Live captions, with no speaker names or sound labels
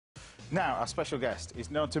Now, our special guest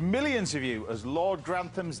is known to millions of you as Lord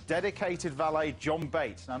Grantham's dedicated valet, John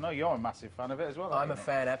Bates. Now, I know you're a massive fan of it as well. I'm a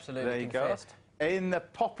fan, absolutely. There you confessed. go. In the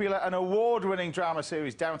popular and award-winning drama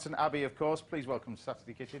series Downton Abbey, of course. Please welcome to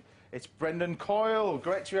Saturday Kitchen. It's Brendan Coyle.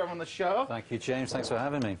 Great to have you on the show. Thank you, James. Thanks for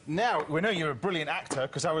having me. Now, we know you're a brilliant actor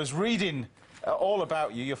because I was reading all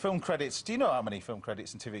about you. Your film credits. Do you know how many film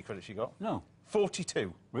credits and TV credits you got? No.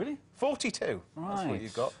 42. Really? 42. Right. That's what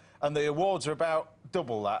you've got. And the awards are about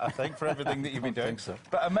double that, I think, for everything that you've been doing. I think so.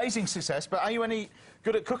 But amazing success. But are you any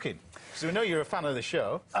good at cooking? Because we know you're a fan of the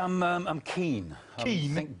show. I'm keen.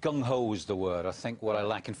 Keen? I think gung-ho is the word. I think what I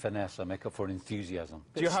lack in finesse, I make up for in enthusiasm.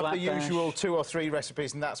 Do you have the usual 2 or 3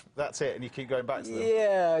 recipes and that's it, and you keep going back to them?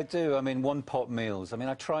 Yeah, I do. I mean, one-pot meals. I mean,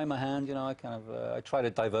 I try my hand, you know, I kind of... I try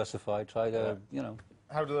to diversify, you know...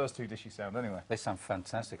 How do those 2 dishes sound, anyway? They sound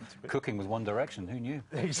fantastic. Cooking with One Direction, who knew?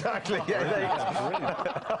 Exactly, yeah.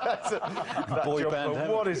 That Boy jumper, band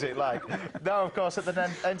heaven. what is it like? Now, of course, at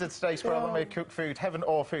the end of today's programme, we cook food heaven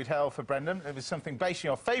or food hell for Brendan. It was something based on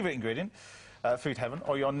your favourite ingredient, food heaven,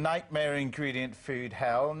 or your nightmare ingredient, food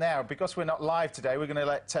hell. Now, because we're not live today, we're going to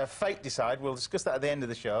let fate decide. We'll discuss that at the end of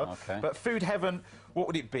the show. Okay. But food heaven, what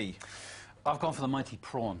would it be? I've gone for the mighty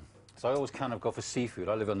prawn. So I always kind of go for seafood.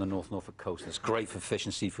 I live on the North Norfolk coast. It's great for fish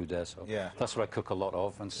and seafood there, so yeah. That's what I cook a lot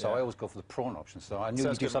of. And so I always go for the prawn option. So I knew you'd do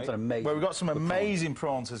Sounds good, something mate. amazing. Well, we've got some amazing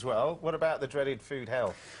prawns as well. What about the dreaded food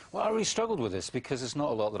hell? Well, I really struggled with this because there's not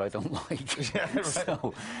a lot that I don't like. Yeah, right.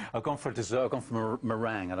 So I've gone for dessert. I've gone for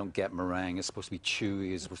meringue. I don't get meringue. It's supposed to be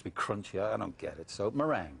chewy. It's supposed to be crunchy. I don't get it. So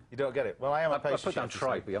meringue. You don't get it? Well, I am a pastry I put down chef,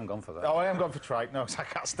 tripe, but you haven't gone for that. Oh, I am going for tripe. No, 'cause I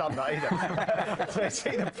can't stand that either. So it's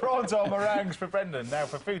either prawns or meringues for Brendan. Now,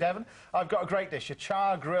 for food heaven, I've got a great dish, a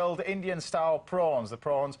char-grilled Indian-style prawns. The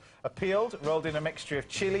prawns are peeled, rolled in a mixture of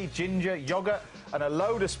chilli, ginger, yoghurt and a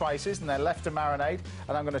load of spices, and they're left to marinate.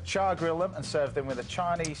 And I'm going to char-grill them and serve them with a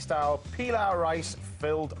Chinese-style pilau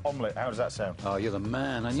rice-filled omelette. How does that sound? Oh, you're the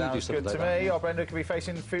man. I knew you'd do Sounds something good to like that. me. Or Brendan could be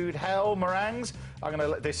facing food hell meringues.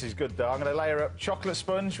 This is good though. I'm going to layer up chocolate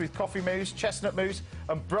sponge with coffee mousse, chestnut mousse,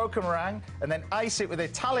 and broken meringue, and then ice it with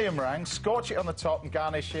Italian meringue, scorch it on the top, and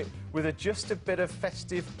garnish it with just a bit of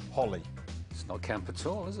festive holly. It's not camp at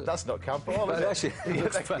all, is it? That's not camp at all, is it? Actually, it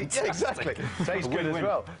looks fantastic. Yeah, exactly. Tastes good as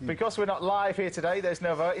well. Because we're not live here today, there's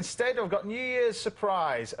no vote. Instead, we've got New Year's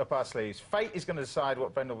surprise up our sleeves. Fate is going to decide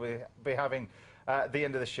what Brendan will be having at the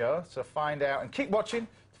end of the show. So find out and keep watching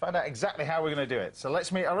to find out exactly how we're going to do it. So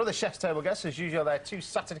let's meet our other chef's table guests. As usual, they're 2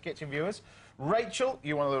 Saturday Kitchen viewers. Rachel,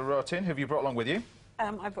 you're one of the wrote in. Who have you brought along with you?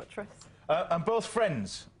 I brought Tris. And both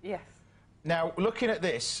friends. Yes. Now, looking at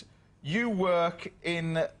this, you work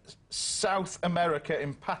in South America,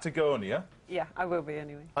 in Patagonia. Yeah, I will be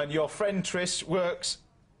anyway. And your friend Tris works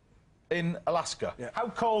in Alaska. Yeah. How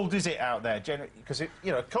cold is it out there, generally? Because,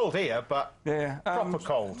 you know, cold here, but proper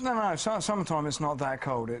cold. No, summertime it's not that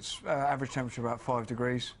cold. It's average temperature about 5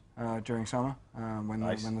 degrees during summer when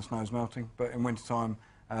the snow's melting. But in wintertime,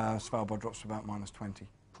 Svalbard drops to about -20.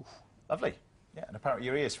 Lovely. Yeah, and apparently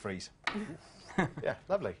your ears freeze. Yeah,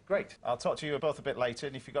 lovely. Great. I'll talk to you both a bit later,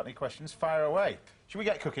 and if you've got any questions, fire away. Should we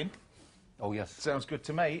get cooking? Oh, yes. Sounds good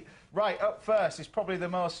to me. Right, up first is probably the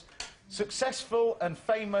most successful and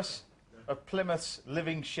famous of Plymouth's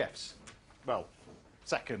living chefs. Well,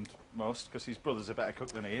 second most, because his brother's a better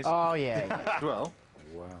cook than he is. Oh, yeah. Well,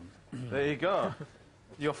 wow. There you go.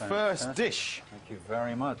 Your first dish. Thank you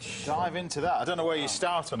very much. Dive into that. I don't know where you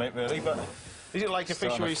start on it, really, but... Is it like a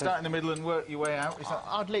fish where you start in the middle and work your way out?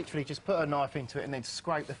 I'd literally just put a knife into it and then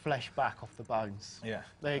scrape the flesh back off the bones. Yeah.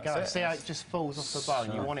 There you go. See how it just falls off the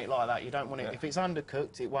bone? You want it like that. You don't want it... If it's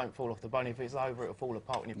undercooked, it won't fall off the bone. If it's over, it'll fall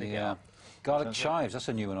apart when you pick it up. Garlic chives, that's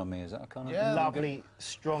a new one on me, is that a kind of... Yeah. Lovely,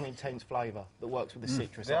 strong, intense flavour that works with the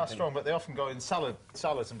citrus. They are strong, but they often go in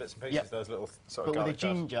salads and bits and pieces, those little sort of But with the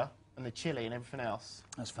garlic ginger and the chilli and everything else.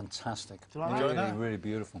 That's fantastic. Do you like that? Really, really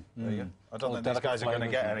beautiful. There you go. I don't All think these delicate guys are going to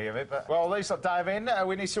get flavours. any of it, but... Well, let's not dive in.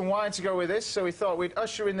 We need some wine to go with this, so we thought we'd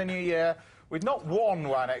usher in the new year with not one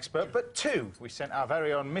wine expert, but 2. We sent our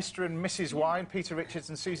very own Mr. and Mrs. Wine, Peter Richards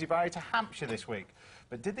and Susie Barry, to Hampshire this week.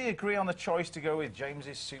 But did they agree on the choice to go with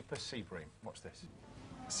James's Super Sebring? Watch this.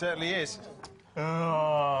 It certainly is.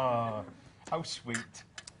 Oh, how sweet.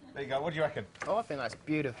 There you go. What do you reckon? Oh, I think that's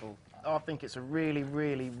beautiful. I think it's a really,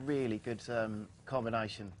 really, really good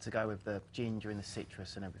combination to go with the ginger and the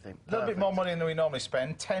citrus and everything. A little bit more money than we normally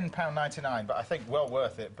spend, £10.99, but I think well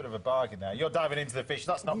worth it. Bit of a bargain there. You're diving into the fish.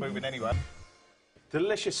 That's not moving anywhere.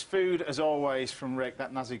 Delicious food, as always, from Rick.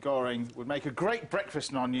 That nasi goreng would make a great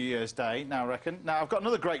breakfast on New Year's Day, now I reckon. Now, I've got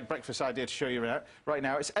another great breakfast idea to show you right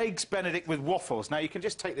now. It's eggs Benedict with waffles. Now, you can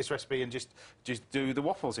just take this recipe and just do the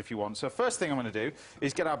waffles if you want. So, first thing I'm going to do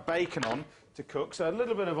is get our bacon on to cook. So, a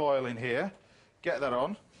little bit of oil in here. Get that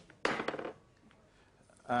on.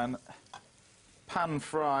 And pan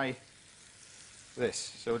fry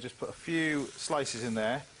this. So, we'll just put a few slices in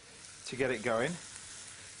there to get it going.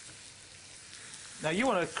 Now, you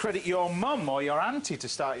want to credit your mum or your auntie to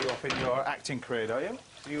start you off in your acting career, don't you?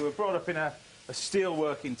 You were brought up in a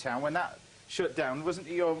steelworking town. When that shut down, wasn't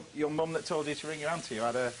it your mum that told you to ring your auntie who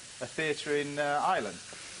had a theatre in Ireland?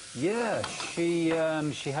 Yeah, she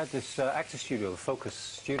had this actor studio, the Focus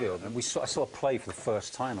Studio, and I saw a play for the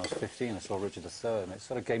first time. I was 15. I saw Richard III, and it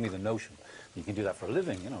sort of gave me the notion you can do that for a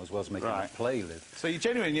living, you know, as well as making a play live. So you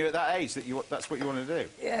genuinely knew at that age that that's what you wanted to do?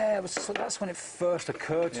 Yeah, that's when it first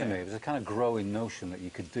occurred to me. It was a kind of growing notion that you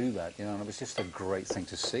could do that, you know, and it was just a great thing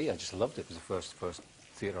to see. I just loved it. It was the first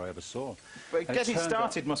theatre I ever saw. But getting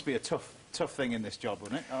started must be a tough thing in this job,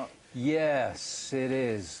 wouldn't it? Oh. Yes, it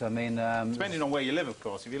is. I mean... depending on where you live, of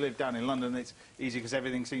course. If you live down in London, it's easy because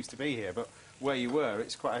everything seems to be here. But where you were,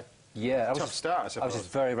 it's quite a tough start, I suppose. I was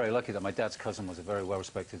just very, very lucky that my dad's cousin was a very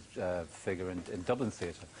well-respected figure in Dublin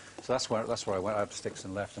theatre. So that's where I went up sticks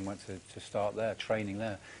and left and went to start there, training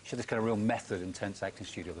there. She had this kind of real method, intense acting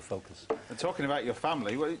studio, The Focus. And talking about your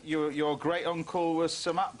family, your great-uncle was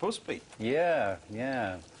Sir Matt Busby. Yeah,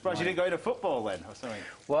 yeah. Surprised you didn't go into football then, or something?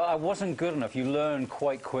 Well, I wasn't good enough. You learn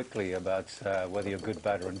quite quickly about whether you're good,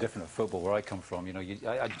 bad, or indifferent at football, where I come from. You know,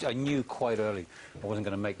 I knew quite early I wasn't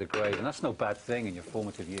going to make the grade, and that's no bad thing in your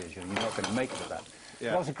formative years. You know, you're not going to make it at that. Yeah.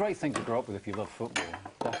 Well, it was a great thing to grow up with if you love football,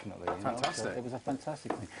 definitely. Fantastic. It was a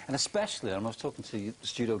fantastic thing. And especially, I was talking to the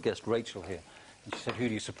studio guest Rachel here, and she said, who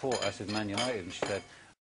do you support? I said, Man United. And she said,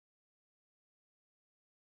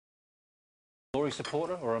 Glory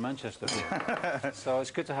supporter or a Manchester fan? So it's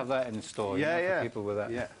good to have that in store, for people with that.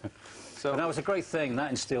 Yeah. So that was a great thing. That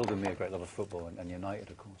instilled in me a great love of football and United,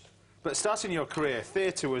 of course. But starting your career,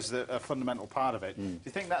 theatre was a fundamental part of it. Do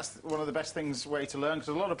you think that's one of the best way to learn? Because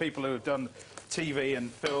a lot of people who have done TV and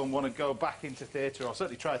film want to go back into theatre, or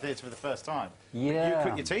certainly try theatre for the first time. Yeah. You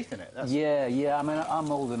cut your teeth in it. Yeah. I mean, I'm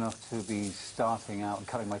old enough to be starting out and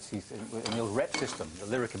cutting my teeth in the old rep system. The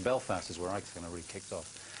Lyric in Belfast is where I kind of really kicked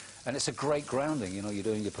off. And it's a great grounding, you know,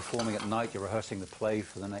 you're performing at night, you're rehearsing the play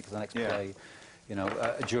for the next play. You know,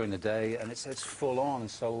 during the day, and it's full on.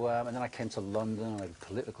 So, and then I came to London, I did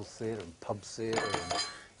political theatre and pub theatre, and,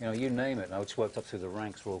 you know, you name it. And I just worked up through the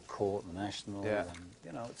ranks, Royal Court, the National, and,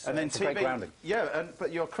 you know, it's a great grounding. Yeah,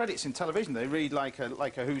 but your credits in television, they read like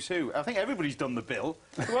a who's who. I think everybody's done the bill.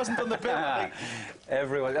 Who hasn't done the bill?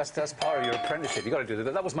 Everyone, that's part of your apprenticeship. You've got to do the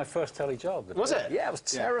bill. That was my first telly job. Was it? Yeah, it was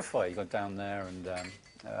terrifying. You got down there and...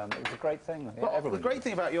 it was a great thing. Well, the great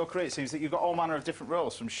thing about your career, it seems, that you've got all manner of different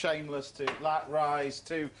roles, from Shameless to Black Rise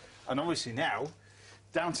to, and obviously now,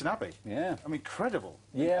 Downton Abbey. Yeah. I mean, incredible.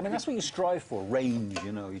 Yeah, I mean, that's what you strive for, range,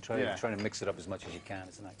 you know. You try to mix it up as much as you can.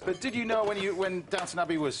 Isn't that good? But did you know when Downton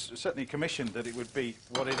Abbey was certainly commissioned that it would be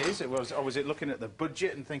what it is? Or was it looking at the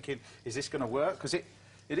budget and thinking, is this going to work? Because it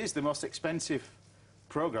is the most expensive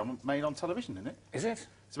programme made on television, isn't it? Is it?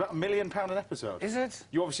 It's about £1 million an episode. Is it?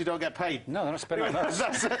 You obviously don't get paid. No, they're not spending on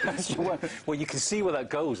that. Well, you can see where that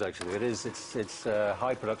goes, actually. It's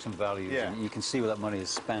high production value. Yeah. And you can see where that money is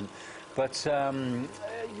spent. But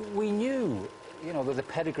we knew, you know, the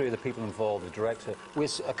pedigree of the people involved, the director,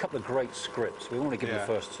 with a couple of great scripts. We only given the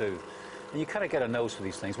first two. And you kind of get a nose for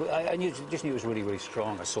these things. I just knew it was really, really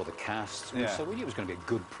strong. I saw the cast. So we knew it was going to be a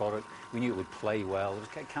good product. We knew it would play well.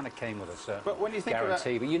 It kind of came with a certain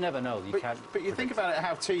guarantee. But you never know. But you think about it,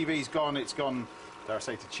 how TV's gone, it's gone, dare I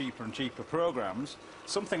say, to cheaper and cheaper programmes.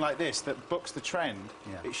 Something like this that bucks the trend,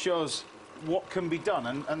 it shows what can be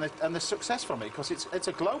done and the success from it, because it's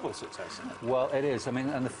a global success, isn't it? Well, it is. I mean,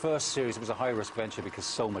 and the first series, it was a high-risk venture because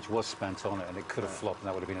so much was spent on it, and it could have flopped, and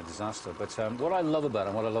that would have been a disaster. But what I love about it,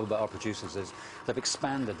 and what I love about our producers, is they've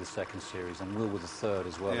expanded the second series, and will with the third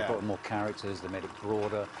as well. They've brought more characters, they made it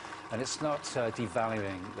broader, and it's not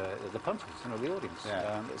devaluing the punters, you know, the audience.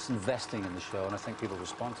 It's investing in the show, and I think people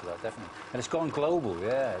respond to that, definitely. And it's gone global,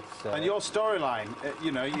 and your storyline,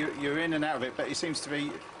 you know, you're in and out of it, but it seems to be...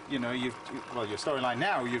 You know, your storyline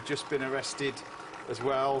now, you've just been arrested as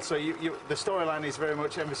well. So the storyline is very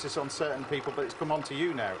much emphasis on certain people, but it's come on to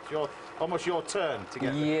you now. It's almost your turn to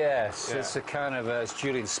get there. Yes, it's a kind of... it's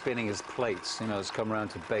Julian spinning his plates, you know, it's come around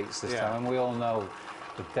to Bates this time. And we all know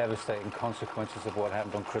the devastating consequences of what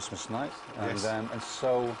happened on Christmas night. And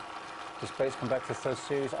so, does Bates come back for the third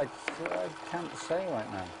series? I can't say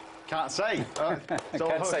right now. Can't say.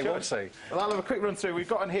 Can't say, won't say. Well, I'll have a quick run through. We've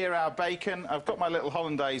got in here our bacon. I've got my little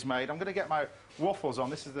hollandaise made. I'm going to get my waffles on.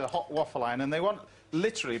 This is the hot waffle iron, and they want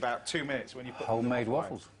literally about 2 minutes when you put them in the Homemade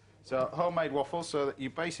waffle waffles. iron. So homemade waffles, so that you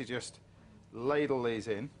basically just ladle these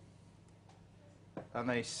in, and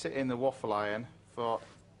they sit in the waffle iron for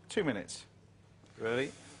 2 minutes.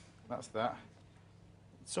 Really? That's that.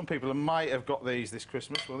 Some people might have got these this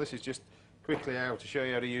Christmas. Well, this is just quickly how to show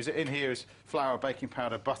you how to use it. In here is flour, baking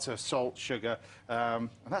powder, butter, salt, sugar, and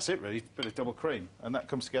that's it really, a bit of double cream. And that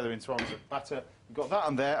comes together into arms of batter. We've got that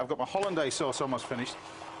on there. I've got my hollandaise sauce almost finished,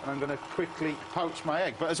 and I'm going to quickly poach my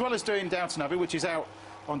egg. But as well as doing Downton Abbey, which is out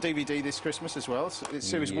on DVD this Christmas as well, it's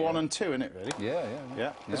series 1 and 2, isn't it, really?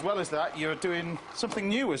 Yeah. As well as that, you're doing something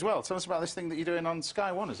new as well. Tell us about this thing that you're doing on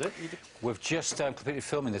Sky 1, is it? We've just completed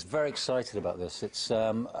filming this. Very excited about this. It's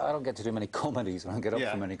I don't get to do many comedies. I don't get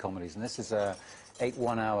up for many comedies. And this is a 8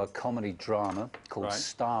 one-hour comedy drama called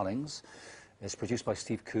Starlings. It's produced by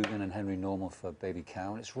Steve Coogan and Henry Normal for Baby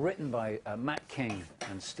Cow. And it's written by Matt King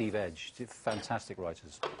and Steve Edge. Fantastic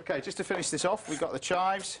writers. OK, just to finish this off, we've got the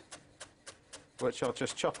chives, which I'll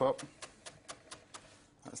just chop up.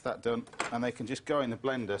 That's that done. And they can just go in the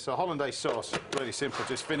blender. So hollandaise sauce, really simple,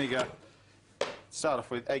 just vinegar. Start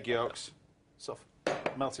off with egg yolks, sort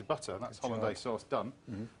of melted butter, and that's hollandaise sauce done.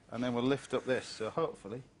 And then we'll lift up this, so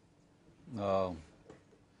hopefully... Oh.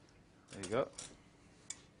 There you go.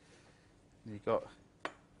 You've got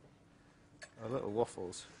our little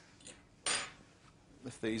waffles.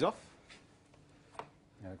 Lift these off.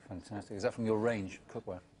 Yeah, fantastic. Is that from your range,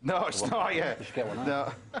 cookware? No, it's not yet. You should get one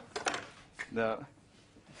No. No.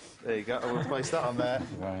 There you go. I will place that on there.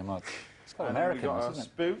 Thank you very much. It's quite And American, we've got a isn't it?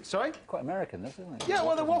 spoon. Sorry? Quite American, this, isn't it? Yeah,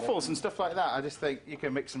 well, the waffles and stuff like that. I just think you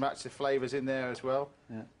can mix and match the flavours in there as well.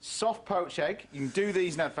 Yeah. Soft poached egg. You can do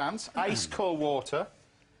these in advance. Ice cold water.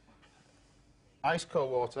 Ice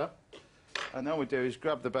cold water. And then what we do is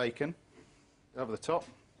grab the bacon over the top.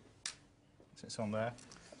 Sits on there.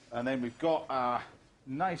 And then we've got our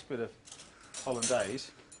nice bit of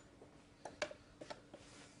hollandaise.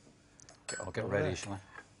 I'll get ready, shall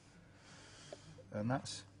I? And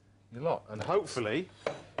that's your lot. And hopefully,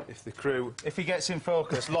 if he gets in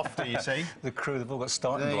focus, Lofty, you see. The crew, they've all got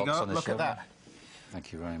starting There you blocks go, on this look show. at that.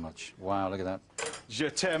 Thank you very much. Wow, look at that. Je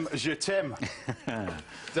t'aime, je t'aime.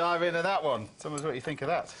 Dive into that one. Tell us what you think of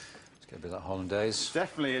that. Let's get a bit of that hollandaise.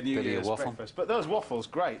 Definitely a New Bit of Year's waffle. breakfast. But those waffles,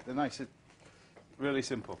 great. They're nice. Really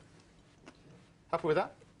simple. Happy with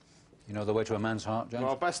that? You know the way to a man's heart, James?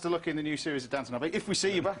 Well, best of luck in the new series of Downton Abbey, if we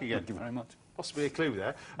see you back again. Thank you very much. Possibly a clue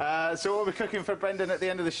there. So what we're cooking for Brendan at the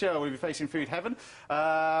end of the show, we'll be facing Food Heaven.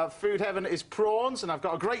 Food Heaven is prawns, and I've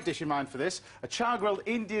got a great dish in mind for this. A char-grilled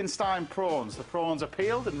Indian-style prawns. The prawns are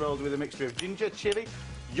peeled and rolled with a mixture of ginger, chilli,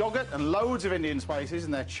 yoghurt and loads of Indian spices,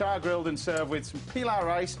 and they're char-grilled and served with some pilau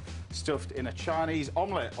rice stuffed in a Chinese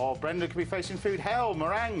omelette. Or Brendan could be facing Food Hell,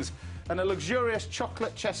 meringues, and a luxurious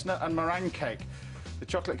chocolate, chestnut and meringue cake. The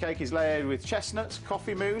chocolate cake is layered with chestnuts,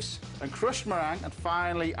 coffee mousse and crushed meringue, and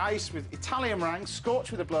finally iced with Italian meringue, scorched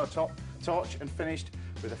with a blowtorch and finished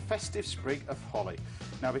with a festive sprig of holly.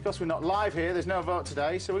 Now, because we're not live here, there's no vote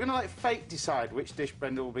today, so we're going to let fate decide which dish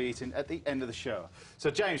Brendan will be eating at the end of the show. So,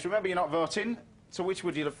 James, remember you're not voting, so which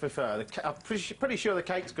would you prefer? I'm pretty sure the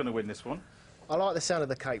cake's going to win this one. I like the sound of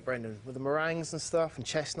the cake, Brendan, with the meringues and stuff and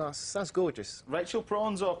chestnuts. Sounds gorgeous. Rachel,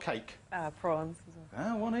 prawns or cake? Prawns as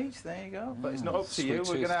well. One each, there you go. But it's not up to you.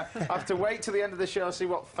 sweet We're going to have to wait till the end of the show to see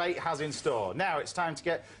what fate has in store. Now it's time to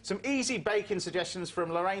get some easy bacon suggestions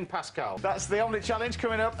from Lorraine Pascal. That's the omelette challenge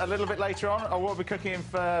coming up a little bit later on. I will be cooking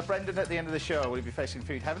for Brendan at the end of the show. We'll be facing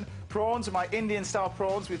Food Heaven. Prawns are my Indian-style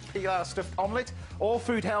prawns with pilau stuffed omelette, or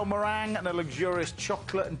Food Hell meringue and a luxurious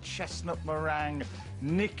chocolate and chestnut meringue.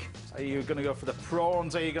 Nick, are you going to go for the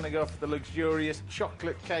prawns? Are you going to go for the luxurious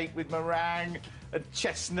chocolate cake with meringue and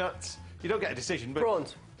chestnuts? You don't get a decision, but...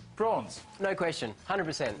 Prawns. Prawns. No question,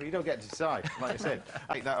 100%. Well, you don't get to decide, like I said.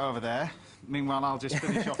 Take that over there. Meanwhile, I'll just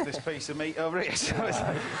finish off this piece of meat over here. So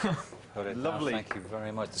Put it lovely. down. Thank you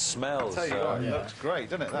very much. The smells. I'll tell you what, it looks great,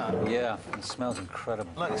 doesn't it, that? Yeah, it smells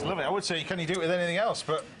incredible. Look, it's lovely. I would say, can you do it with anything else?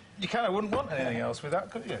 But you kind of wouldn't want anything else with that,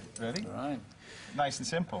 could you? Really? Right. Nice and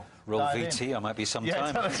simple. Roll Dive VT, in. I might be some Yeah,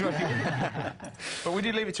 time. tell us what you... But would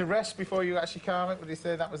you leave it to rest before you actually carve it? Would you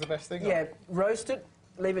say that was the best thing? Yeah, roast it,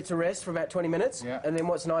 leave it to rest for about 20 minutes. Yeah. And then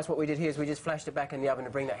what's nice, what we did here is we just flashed it back in the oven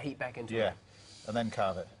to bring that heat back into it. Yeah, and then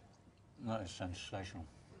carve it. That is sensational.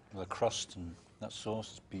 The crust and that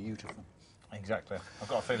sauce is beautiful. Exactly. I've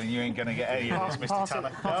got a feeling you ain't going to get any of this, Mr.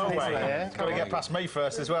 Tanner. No it way. easily, yeah. Got to get past me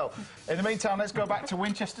first as well. In the meantime, let's go back to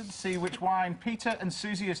Winchester to see which wine Peter and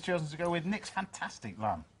Susie has chosen to go with Nick's fantastic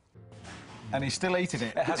lamb. And he's still eating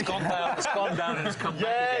it. It has gone down. It's gone down and it's come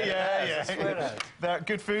back again. Yeah.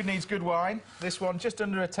 Good food needs good wine. This one just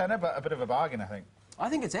under a tenner, but a bit of a bargain, I think. I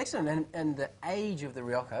think it's excellent, and the age of the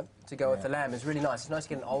Rioja to go with the lamb is really nice. It's nice to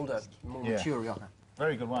get an older, more mature Rioja.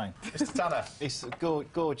 Very good wine. Mr. Tanner. It's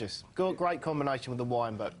gorgeous. Great combination with the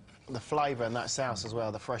wine, but the flavour and that sauce as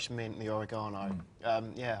well, the fresh mint, the oregano.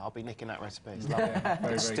 Yeah, I'll be nicking that recipe. It's lovely.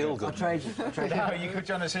 Very Still good. I'll trade you. Now, you could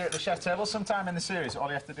join us here at the chef table sometime in the series. All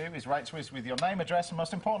you have to do is write to us with your name, address, and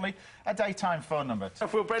most importantly, a daytime phone number.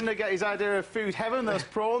 Will Brendan get his idea of food heaven, those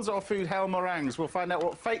prawns, or food hell meringues? We'll find out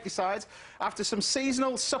what fate decides after some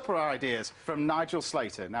seasonal supper ideas from Nigel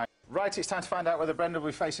Slater. Now, right, it's time to find out whether Brendan will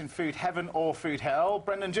be facing food heaven or food hell.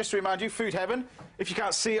 Brendan, just to remind you, food heaven, if you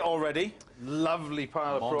can't see it already, lovely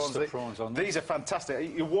pile of Monster prawns. prawns on These are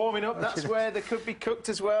fantastic. You're warming up, that's where they could be cooked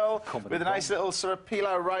as well, with a nice little sort of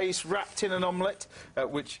pilau rice wrapped in an omelette,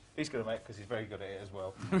 which he's going to make because he's very good at it as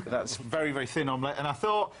well. But that's very, very thin omelette. And I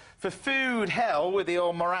thought, for food hell with the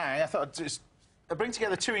old meringue, I thought I'd just bring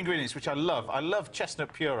together two ingredients which I love. I love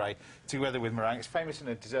chestnut puree together with meringue. It's famous in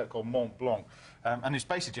a dessert called Mont Blanc. And it's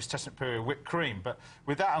basically just chestnut puree with whipped cream. But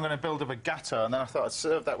with that, I'm going to build up a gatto, and then I thought I'd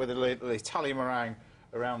serve that with a little Italian meringue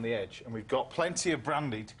around the edge. And we've got plenty of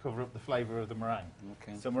brandy to cover up the flavour of the meringue.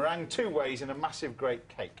 Okay. So meringue two ways in a massive, great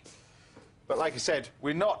cake. But like I said,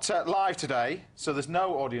 we're not live today, so there's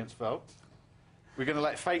no audience vote. We're going to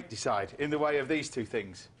let fate decide in the way of these two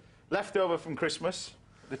things. Leftover from Christmas,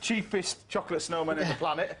 the cheapest chocolate snowman in the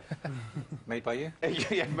planet. Made by you?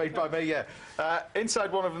 Yeah, made by me, yeah.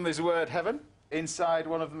 Inside one of them is the word heaven. Inside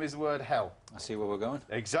one of them is the word hell. I see where we're going.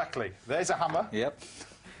 Exactly. There's a hammer. Yep.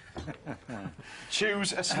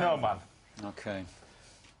 Choose a snowman. Okay.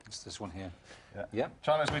 It's this one here. Yeah. Yep.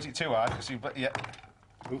 Try not to make it too hard, because you... Yeah.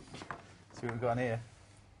 Oop. See what we've got in here.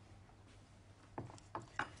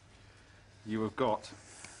 You have got...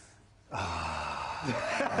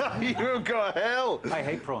 You have got hell. I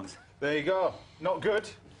hate prawns. There you go. Not good.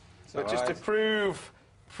 But just to prove,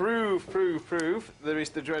 there is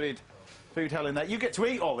the dreaded food hell in there. You get to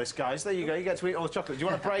eat all this, guys. There you go. You get to eat all the chocolate. Do you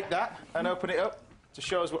want to break that and open it up to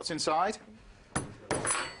show us what's inside?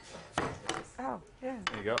 Oh, yeah.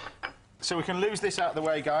 There you go. So we can lose this out of the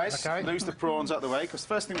way, guys. Okay. Lose the prawns out of the way, because the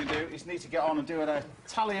first thing we do is need to get on and do an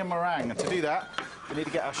Italian meringue. And to do that, we need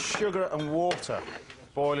to get our sugar and water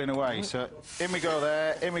boiling away. So in we go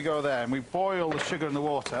there, and we boil the sugar and the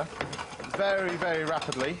water very, very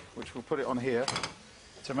rapidly, which we'll put it on here,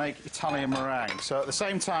 to make Italian meringue. So at the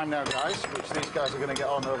same time now, guys, which these guys are going to get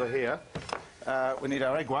on over here, we need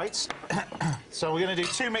our egg whites. So we're going to do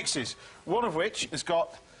two mixes, one of which has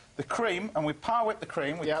got the cream, and we power whip the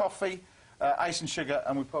cream with coffee, ice and sugar,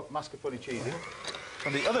 and we put mascarpone cheese in.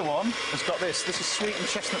 And the other one has got this. This is sweetened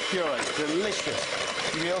chestnut puree. Delicious.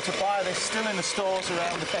 You'll be able to buy this still in the stores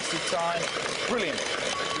around the festive time. Brilliant.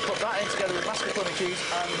 You put that in together with mascarpone cheese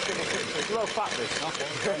and sugar cream. So it's low fat, this.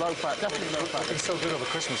 Okay. Low fat, definitely low fat. It's so good over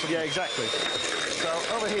Christmas, isn't Yeah, exactly. So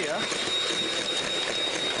over here,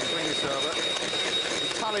 I'll bring this over.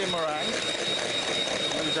 Italian meringue.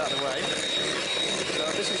 Move that out of the way. So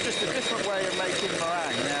this is just a different way of making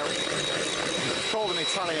meringue. Now, it's called an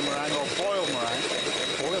Italian meringue or boiled meringue.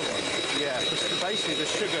 Boiled one? Yeah, because basically the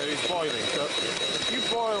sugar is boiling. So if you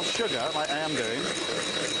boil sugar, like I am doing,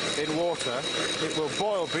 in water, it will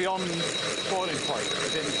boil beyond boiling point,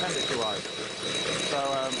 within temperature-wise. So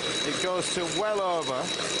it goes to well over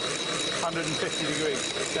 150 degrees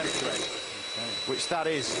centigrade. Which that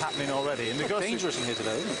is happening already. And It's dangerous in here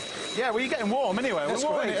today, isn't it? Yeah, well, you're getting warm anyway. That's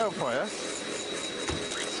We're warming great. it up for you.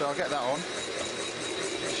 So I'll get that on.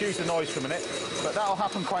 Excuse the noise for a minute. But that'll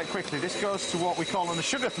happen quite quickly. This goes to what we call on the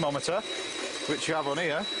sugar thermometer, which you have on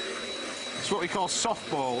here. It's what we call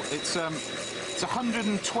softball. It's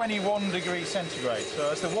 121 degrees centigrade. So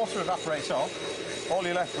as the water evaporates off, all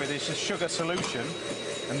you're left with is just sugar solution.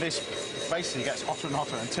 And this basically gets hotter and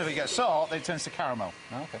hotter until it gets so hot that it turns to caramel.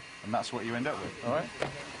 Oh, okay. And that's what you end up with, all right?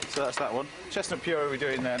 So that's that one. Chestnut puree we're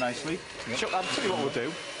doing there nicely. Yep. I'll tell you what we'll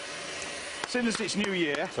do. As soon as it's New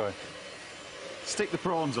Year, Sorry. stick the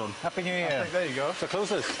prawns on. Happy New Year. There you go. So close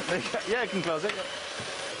this. Yeah, you can close it.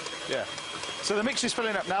 Yeah. So the mixture's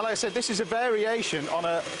filling up now. Like I said, this is a variation on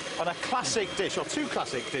a classic dish, or two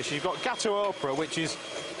classic dishes. You've got gâteau au opera, which is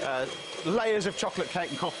layers of chocolate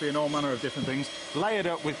cake and coffee and all manner of different things, layered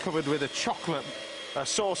up covered with a chocolate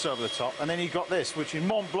sauce over the top. And then you've got this, which is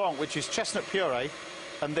Mont Blanc, which is chestnut puree,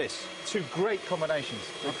 and this. Two great combinations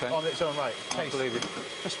on its own right. I believe it.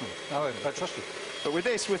 Trust me. Oh, I trust you. But with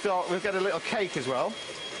this, we thought we'll get a little cake as well.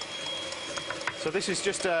 So this is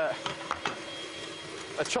just a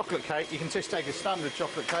chocolate cake. You can just take a standard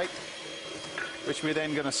chocolate cake, which we're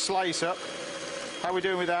then going to slice up How are we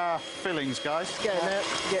doing with our fillings, guys? Getting there,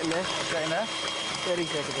 getting there. Getting there? 30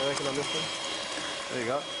 seconds, I reckon, on this one. There you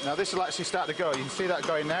go. Now this will actually start to go. You can see that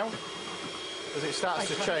going now as it starts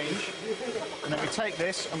to change. And then we take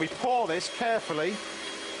this and we pour this carefully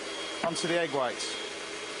onto the egg whites.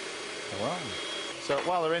 Wow. So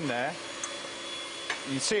while they're in there,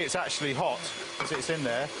 you can see it's actually hot as it's in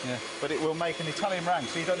there, Yeah. but it will make an Italian meringue,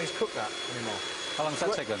 so you don't need to cook that anymore. How long does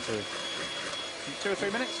that take then to... 2 or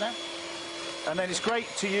 3 minutes now. And then it's great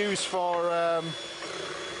to use for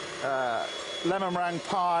lemon meringue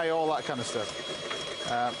pie, all that kind of stuff.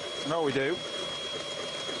 And all we do,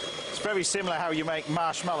 it's very similar how you make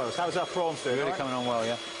marshmallows. How's our prawns doing? Really coming on well,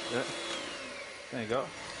 yeah. Yeah. There you go.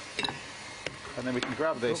 And then we can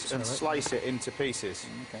grab this and slice it into pieces.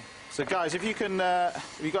 Okay. So guys, if you can,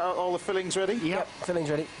 have you got all the fillings ready? Yep, filling's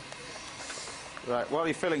ready. Right, while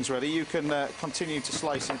your filling's ready, you can continue to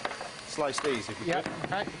slice these if you Yep. could.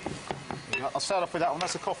 Okay. There you go. I'll start off with that one.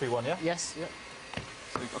 That's a coffee one, yeah? Yes, yep.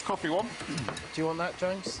 So you've got a coffee one. Do you want that,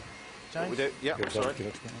 James? What we do? Yeah, sorry.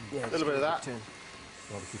 Yeah, A little bit of that. turn.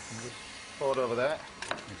 Pour it over there.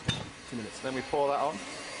 2 minutes. Then we pour that on.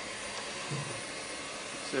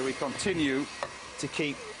 So we continue to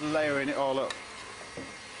keep layering it all up.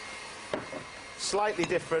 Slightly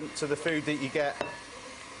different to the food that you get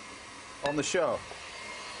on the show.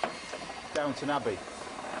 Downton Abbey.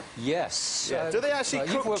 Yes. Yeah. Do they actually you've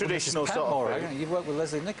cook worked with traditional Mrs. sort of Patmore, food? haven't you? You've worked with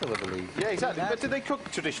Leslie Nichol, I believe. Yeah, exactly. Yeah. But do they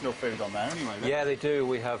cook traditional food on there anyway? Yeah, they do.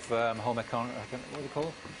 We have home econ... What do you call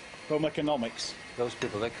it? Home economics. Those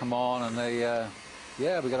people, they come on and they...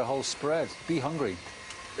 yeah, we got a whole spread. Be hungry.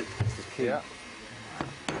 That's the key. Yeah.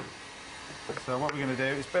 So what we're going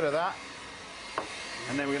to do is a bit of that,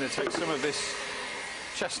 and then we're going to take some of this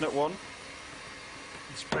chestnut one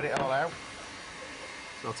and spread it all out.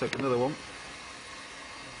 So I'll take another one.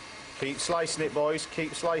 Keep slicing it, boys.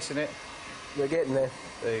 Keep slicing it. We're getting there.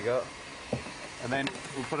 There you go. And then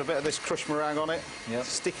we'll put a bit of this crushed meringue on it. Yep.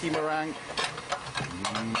 Sticky meringue.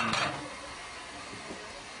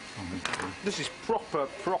 This is proper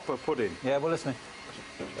pudding. Yeah, well, listen.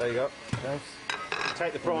 There you go.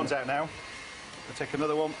 Take the prawns out now. I'll take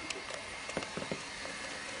another one.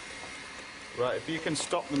 Right, if you can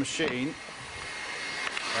stop the machine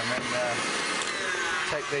and then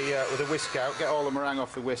take the with the whisk out, get all the meringue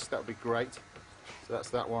off the whisk, that would be great. So that's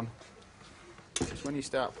that one. Just when you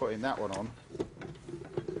start putting that one on,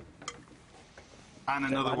 and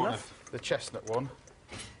another one of the chestnut one,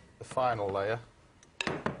 the final layer.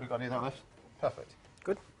 We've got any of that left? Perfect.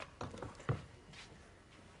 Good.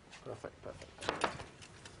 Perfect.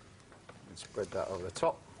 And spread that over the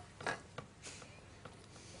top.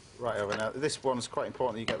 Right over now. This one's quite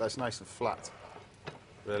important that you get this nice and flat.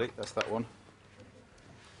 Really, that's that one.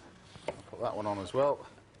 I'll put that one on as well.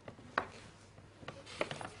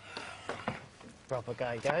 Proper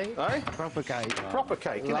cake, eh? Aye? Proper cake. Proper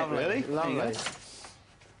cake, isn't it, Lovely, really? lovely. There you go.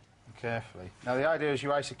 Carefully. Now, the idea as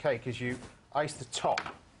you ice a cake is you ice the top.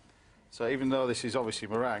 So even though this is obviously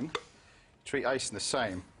meringue, treat icing the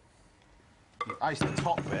same. You ice the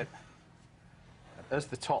top bit, and as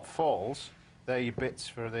the top falls, they're your bits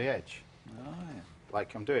for the edge. Oh, yeah.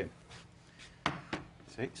 Like I'm doing.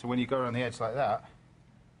 See? So when you go around the edge like that,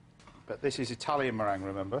 but this is Italian meringue,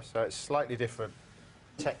 remember? So it's slightly different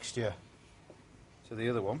texture to the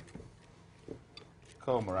other one.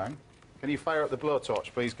 Coyle meringue. Can you fire up the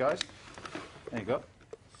blowtorch, please, guys? There you go.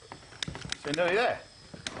 So nearly there.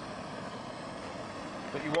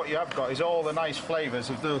 But what you have got is all the nice flavours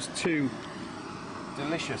of those two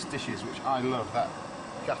delicious dishes, which I love, that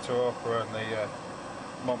Gato Okra and the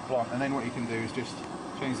Mont Blanc. And then what you can do is just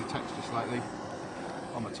change the texture slightly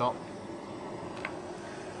on the top.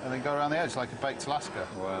 And then go around the edge like a baked Alaska.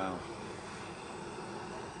 Wow.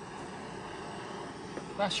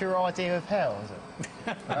 That's your idea of hell, is it?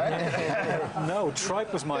 No,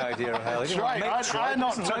 tripe was my idea of hell. Tripe. I'm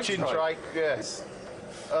not touching tripe. Yes.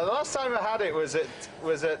 The last time I had it was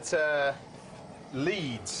at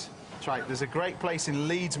Leeds. Tripe. There's a great place in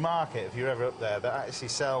Leeds Market, if you're ever up there, that actually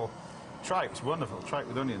sell tripe. It's wonderful. Tripe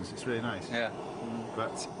with onions. It's really nice. Yeah.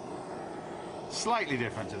 But slightly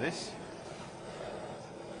different to this.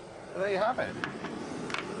 There you have it.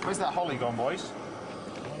 Where's that holly gone, boys?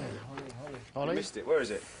 Holly? You missed it. Where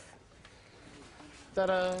is it?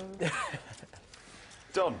 Ta-da!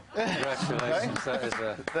 Done. Congratulations. That is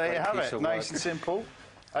a There you have piece it. of Nice work. and simple.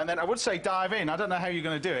 And then I would say dive in. I don't know how you're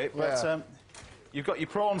going to do it, but Yeah. you've got your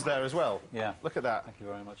prawns there as well. Yeah. Look at that. Thank you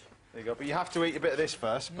very much. There you go. But you have to eat a bit of this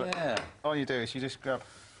first. But Yeah. all you do is you just grab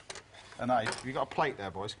a knife. You've got a plate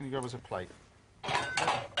there, boys. Can you grab us a plate? There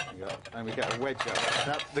you go. And we get a wedge out.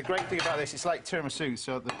 Now, the great thing about this, it's like tiramisu,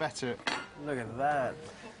 so the better... Look at that.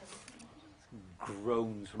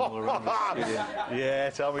 groans from all around the studio. Yeah,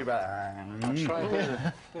 tell me about it. Try a bit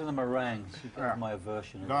of the meringue, see if that's my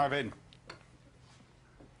aversion. Dive in.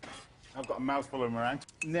 I've got a mouthful of meringue.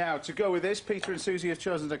 Now, to go with this, Peter and Susie have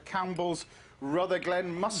chosen the Campbell's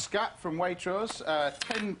Rutherglen Muscat from Waitrose,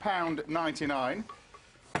 £10.99.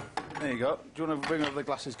 There you go. Do you want to bring over the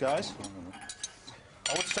glasses, guys?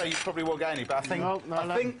 I would say you probably won't get any, but I think,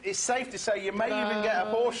 I think it's safe to say you may even get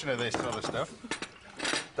a portion of this sort of stuff.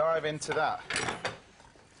 Dive into that.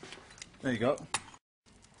 There you go.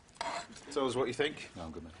 Tell us what you think. No,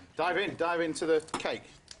 I'm good, mate. Dive into the cake.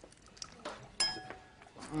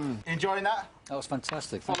 Enjoying that? That was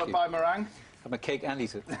fantastic. Thank Followed you. by meringue. Have a cake and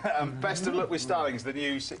eat it. Best of luck with Starlings, the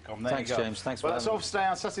new sitcom. There Thanks, you go. James. Thanks for Well, that's having all me. for today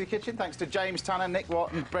on Saturday Kitchen. Thanks to James Tanner, Nick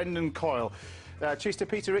Watt and Brendan Coyle. Cheers to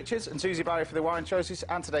Peter Richards and Susie Barry for the wine choices,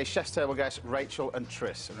 and today's chef's table guests, Rachel and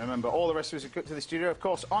Tris. And remember, all the rest of us are cooked to the studio, of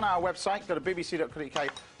course, on our website. Go to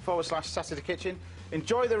bbc.co.uk/Saturday Kitchen.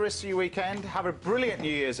 Enjoy the rest of your weekend. Have a brilliant New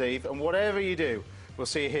Year's Eve, and whatever you do, we'll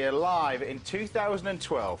see you here live in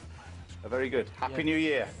 2012. A very good Happy New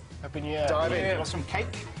Year. Happy New Year. Dive in. You want some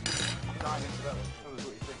cake? Dive into that one. Tell us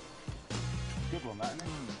what you think. Good one, that, isn't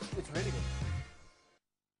it? It's really good.